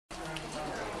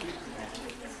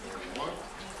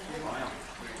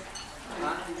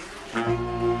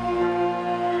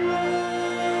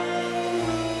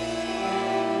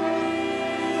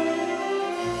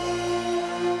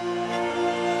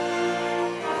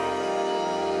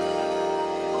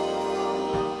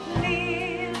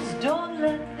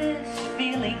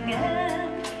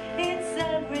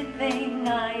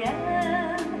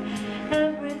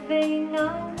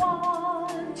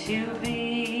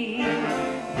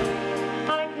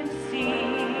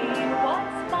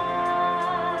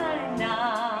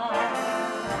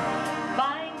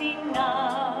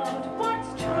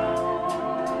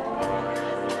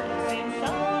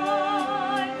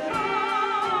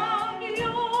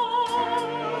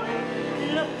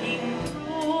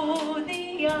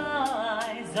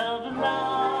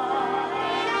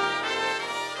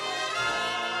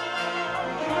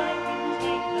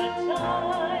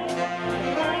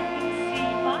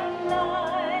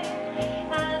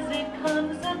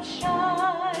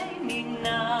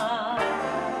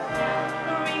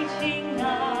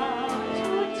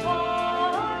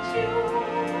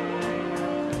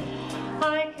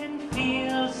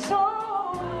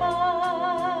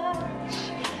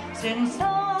since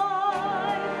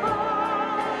I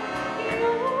found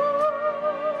you,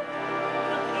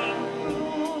 looking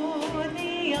through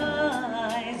the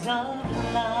eyes of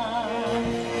love.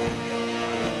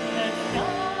 And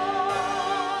now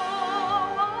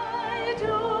I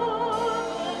do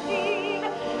believe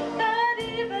that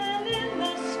even in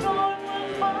the storm we'll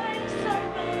find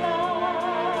some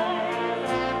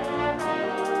light,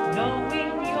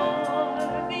 knowing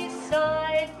you're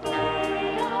beside me.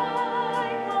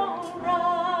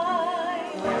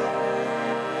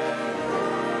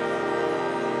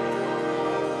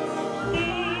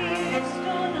 Please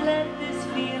don't let this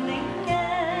feeling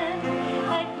end.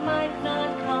 It might not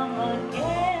come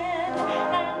again,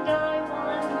 and I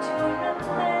want to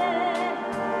remember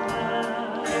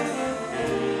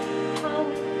how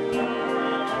it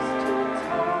feels to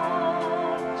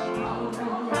touch you,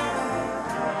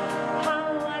 how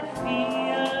I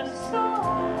feel so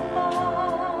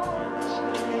much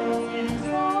since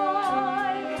I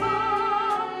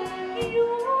found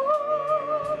you,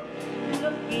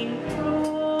 looking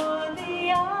through the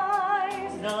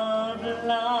eyes of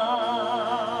love.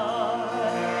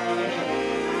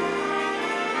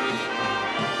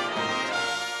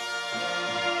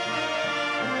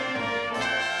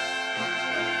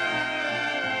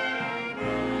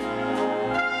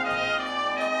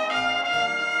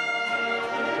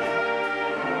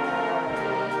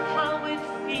 How it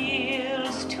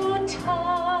feels to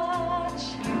touch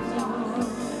you,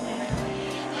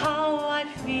 how I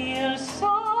feel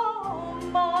so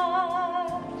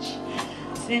much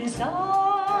since I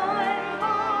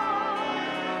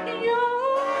found you,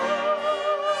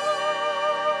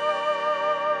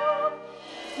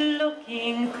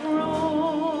 looking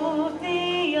through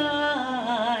the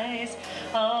eyes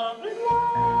of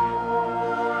love.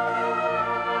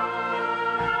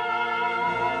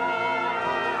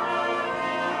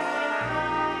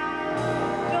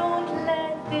 Don't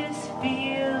let this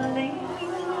feeling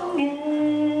end.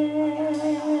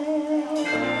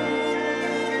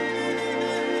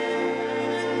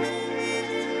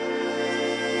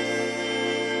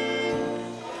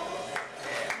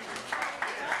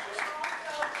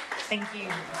 Thank you.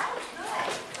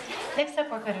 Next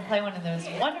up, we're going to play one of those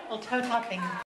wonderful toe-tapping